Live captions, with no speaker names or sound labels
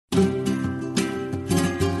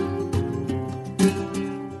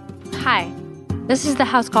This is the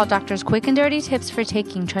House Call Doctor's quick and dirty tips for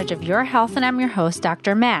taking charge of your health, and I'm your host,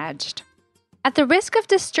 Dr. Majd. At the risk of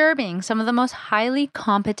disturbing some of the most highly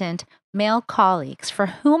competent male colleagues for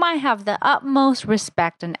whom I have the utmost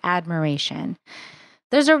respect and admiration,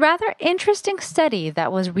 there's a rather interesting study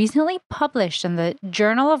that was recently published in the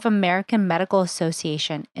Journal of American Medical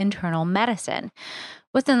Association Internal Medicine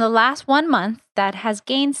within the last 1 month that has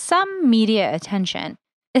gained some media attention.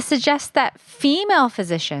 It suggests that female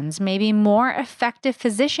physicians may be more effective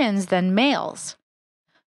physicians than males.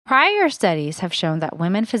 Prior studies have shown that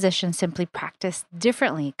women physicians simply practice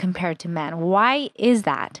differently compared to men. Why is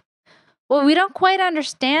that? Well, we don't quite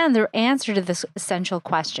understand the answer to this essential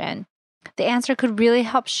question. The answer could really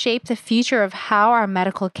help shape the future of how our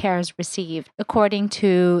medical care is received, according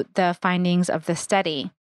to the findings of the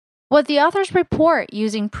study. What the authors report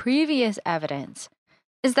using previous evidence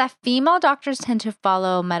is that female doctors tend to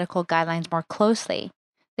follow medical guidelines more closely.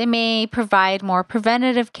 They may provide more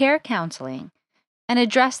preventative care counseling and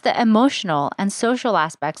address the emotional and social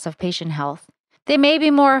aspects of patient health. They may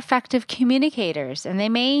be more effective communicators, and they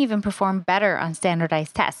may even perform better on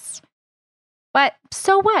standardized tests. But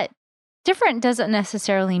so what? Different doesn't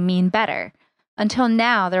necessarily mean better. Until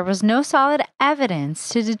now, there was no solid evidence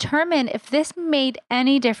to determine if this made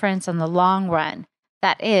any difference in the long run.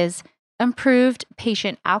 That is, improved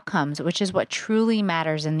patient outcomes, which is what truly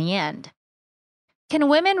matters in the end. Can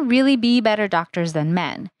women really be better doctors than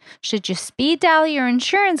men? Should you speed dial your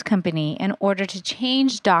insurance company in order to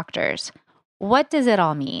change doctors? What does it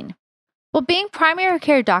all mean? Well, being primary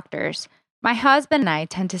care doctors, my husband and I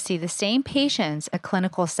tend to see the same patients in a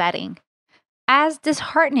clinical setting. As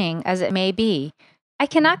disheartening as it may be, I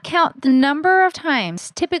cannot count the number of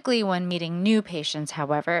times, typically when meeting new patients,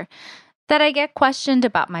 however, that I get questioned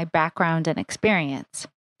about my background and experience.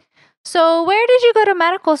 So, where did you go to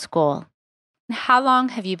medical school? How long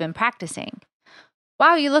have you been practicing?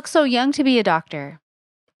 Wow, you look so young to be a doctor.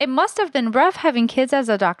 It must have been rough having kids as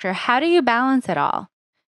a doctor. How do you balance it all?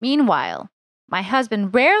 Meanwhile, my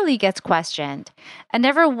husband rarely gets questioned, and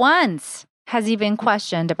never once has he been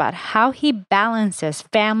questioned about how he balances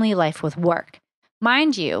family life with work.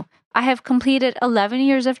 Mind you, I have completed 11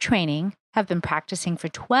 years of training, have been practicing for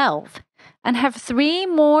 12, and have 3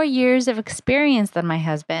 more years of experience than my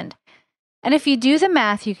husband. And if you do the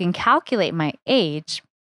math, you can calculate my age,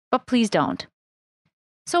 but please don't.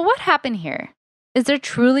 So what happened here? Is there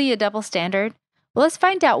truly a double standard? Well, let's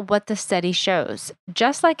find out what the study shows.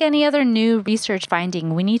 Just like any other new research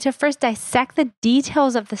finding, we need to first dissect the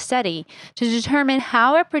details of the study to determine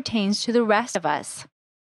how it pertains to the rest of us.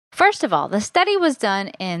 First of all, the study was done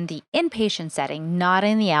in the inpatient setting, not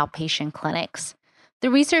in the outpatient clinics. The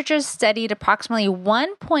researchers studied approximately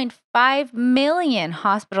 1.5 million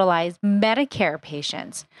hospitalized Medicare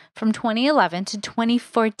patients from 2011 to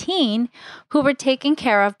 2014 who were taken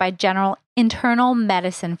care of by general internal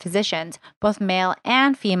medicine physicians, both male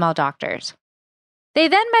and female doctors. They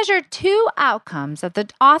then measured 2 outcomes that the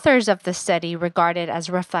authors of the study regarded as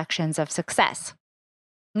reflections of success.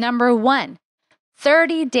 Number 1,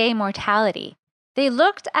 30-day mortality. They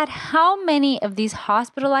looked at how many of these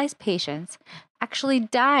hospitalized patients actually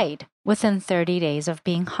died within 30 days of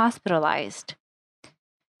being hospitalized.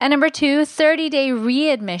 And number 2, 30-day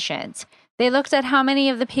readmissions. They looked at how many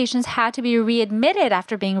of the patients had to be readmitted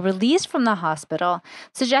after being released from the hospital,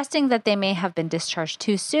 suggesting that they may have been discharged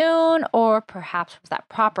too soon or perhaps without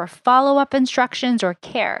proper follow-up instructions or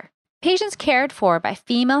care. Patients cared for by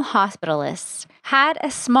female hospitalists had a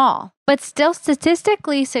small, but still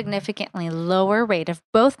statistically significantly lower rate of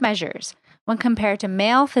both measures when compared to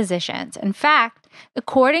male physicians. In fact,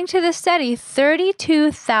 according to the study,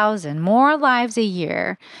 32,000 more lives a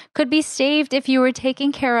year could be saved if you were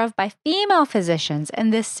taken care of by female physicians in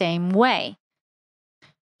this same way.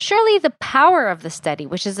 Surely the power of the study,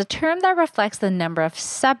 which is a term that reflects the number of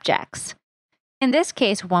subjects, in this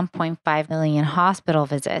case 1.5 million hospital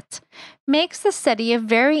visits, makes the study a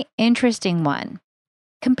very interesting one.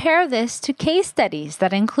 Compare this to case studies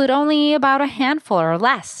that include only about a handful or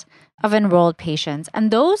less of enrolled patients, and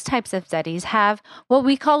those types of studies have what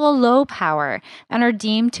we call a low power and are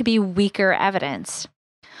deemed to be weaker evidence.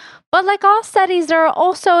 But like all studies, there are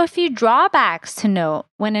also a few drawbacks to note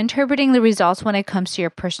when interpreting the results when it comes to your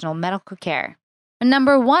personal medical care.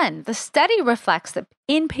 Number 1, the study reflects the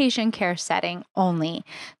inpatient care setting only,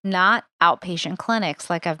 not outpatient clinics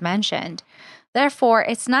like I've mentioned. Therefore,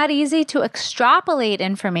 it's not easy to extrapolate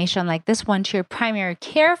information like this one to your primary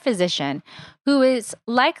care physician, who is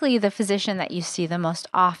likely the physician that you see the most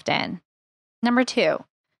often. Number 2,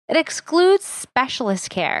 it excludes specialist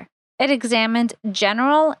care. It examined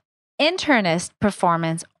general internist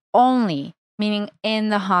performance only, meaning in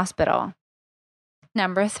the hospital.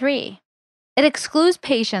 Number 3, it excludes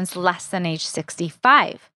patients less than age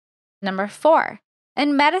 65. Number 4,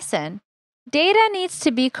 in medicine, data needs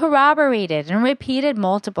to be corroborated and repeated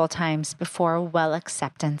multiple times before well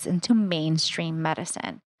acceptance into mainstream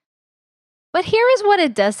medicine. But here is what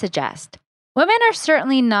it does suggest. Women are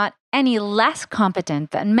certainly not any less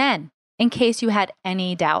competent than men, in case you had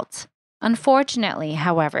any doubts. Unfortunately,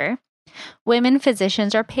 however, women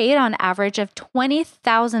physicians are paid on average of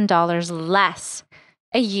 $20,000 less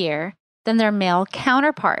a year than their male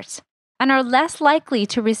counterparts and are less likely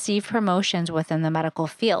to receive promotions within the medical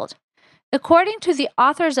field. According to the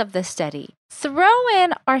authors of this study, throw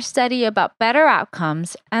in our study about better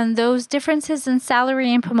outcomes, and those differences in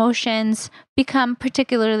salary and promotions become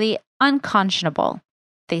particularly unconscionable,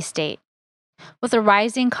 they state. With the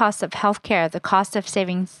rising cost of healthcare, the cost of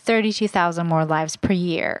saving 32,000 more lives per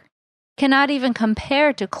year cannot even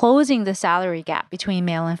compare to closing the salary gap between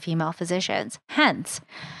male and female physicians. Hence,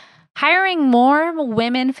 hiring more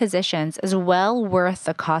women physicians is well worth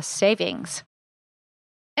the cost savings.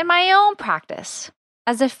 In my own practice,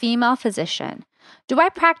 as a female physician, do I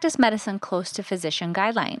practice medicine close to physician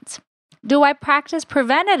guidelines? Do I practice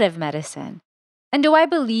preventative medicine? And do I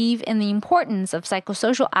believe in the importance of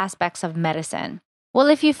psychosocial aspects of medicine? Well,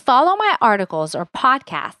 if you follow my articles or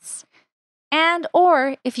podcasts,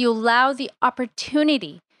 or if you allow the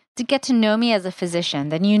opportunity to get to know me as a physician,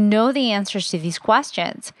 then you know the answers to these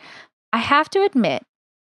questions. I have to admit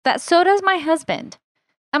that so does my husband.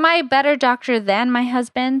 Am I a better doctor than my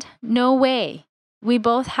husband? No way. We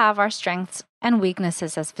both have our strengths and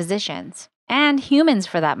weaknesses as physicians, and humans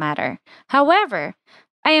for that matter. However,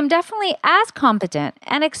 I am definitely as competent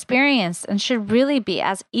and experienced and should really be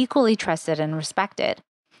as equally trusted and respected.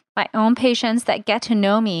 My own patients that get to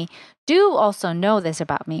know me do also know this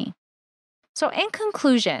about me. So in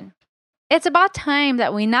conclusion, it's about time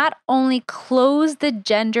that we not only close the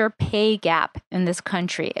gender pay gap in this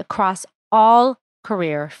country across all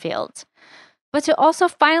career fields, but to also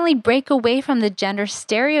finally break away from the gender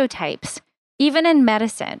stereotypes, even in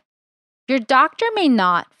medicine. Your doctor may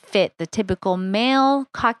not fit the typical male,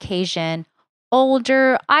 Caucasian,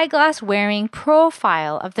 older, eyeglass-wearing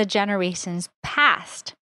profile of the generations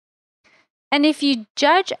past. And if you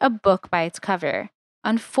judge a book by its cover,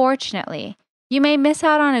 unfortunately, you may miss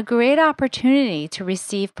out on a great opportunity to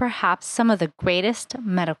receive perhaps some of the greatest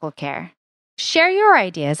medical care. Share your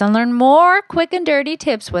ideas and learn more quick and dirty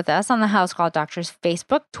tips with us on the House Call Doctors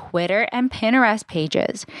Facebook, Twitter, and Pinterest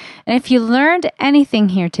pages. And if you learned anything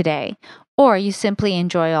here today, or you simply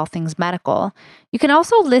enjoy all things medical, you can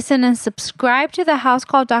also listen and subscribe to the House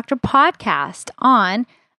Call Doctor podcast on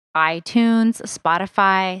iTunes,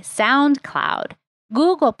 Spotify, SoundCloud,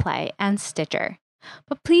 Google Play, and Stitcher.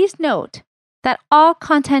 But please note that all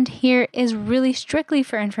content here is really strictly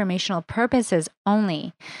for informational purposes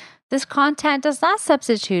only. This content does not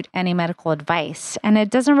substitute any medical advice, and it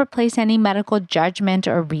doesn't replace any medical judgment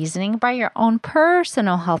or reasoning by your own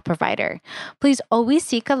personal health provider. Please always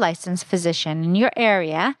seek a licensed physician in your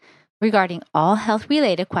area regarding all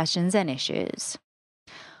health-related questions and issues.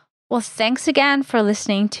 Well, thanks again for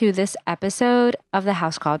listening to this episode of the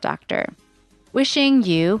House Call Doctor. Wishing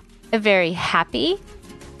you a very happy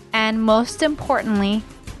and, most importantly,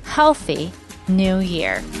 healthy New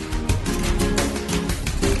Year.